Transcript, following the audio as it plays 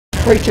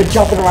creature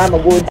jumping around the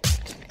woods.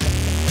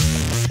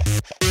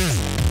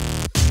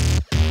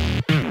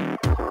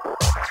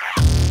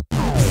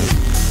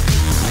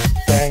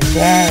 Bang,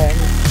 bang,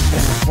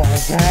 bang, bang,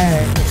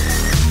 bang.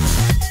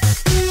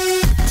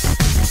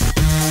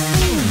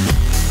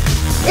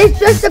 It's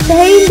just a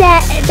pain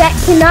that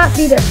cannot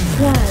be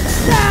described.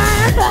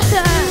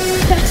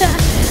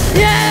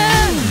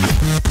 Yeah!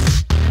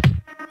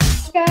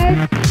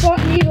 Guys,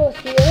 SPARTAN EAGLES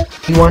here.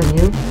 We want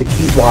you to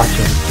keep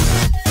watching.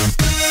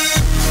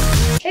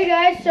 Hey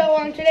guys,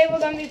 so today we're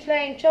going to be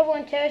playing Trouble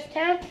in Terrorist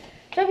Town.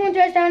 Trouble in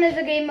Terrorist Town is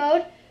a game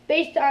mode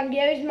based on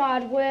Gary's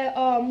mod where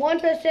one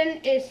person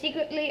is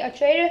secretly a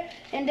traitor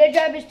and their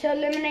job is to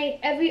eliminate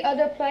every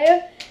other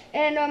player.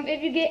 And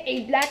if you get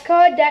a black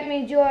card, that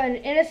means you're an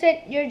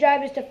innocent. Your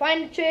job is to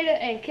find the traitor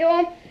and kill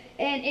him.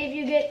 And if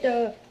you get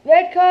the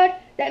red card,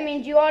 that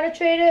means you are the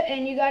traitor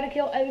and you got to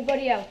kill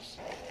everybody else.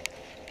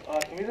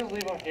 Can we just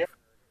leave them here?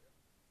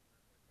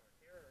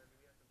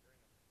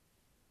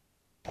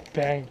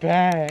 Bang,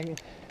 bang,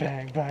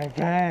 bang, bang,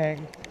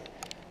 bang.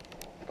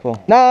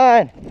 Cool.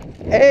 9,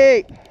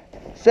 8,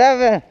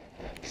 7,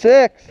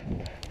 6,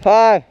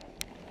 5,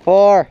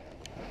 4,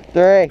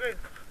 3. 6,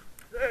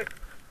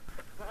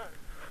 5,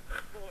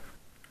 4.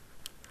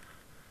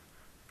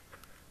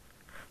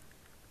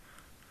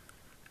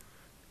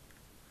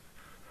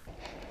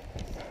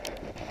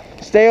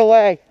 Stay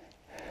away.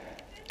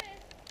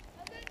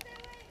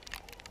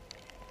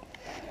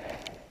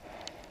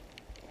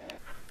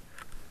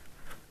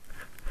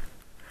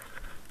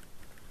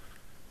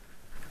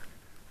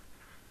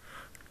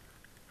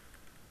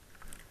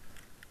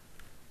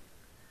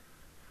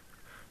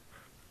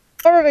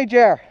 Cover me,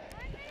 Jer.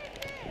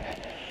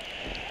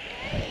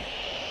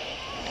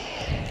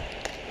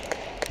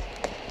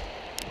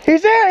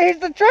 He's there. He's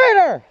the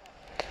traitor.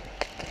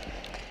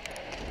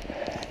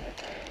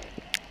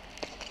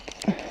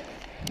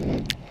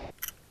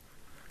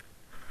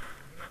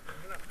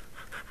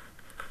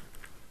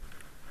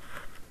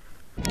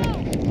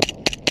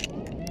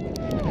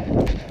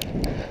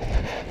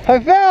 I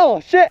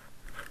fell. Shit.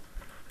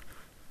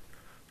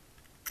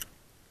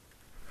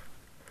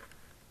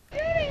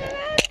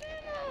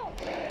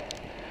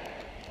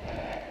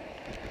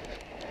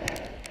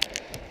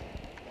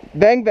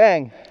 Bang,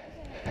 bang.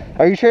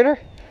 Are you traitor?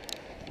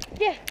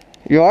 Yeah.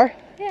 You are?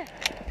 Yeah.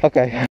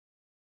 Okay.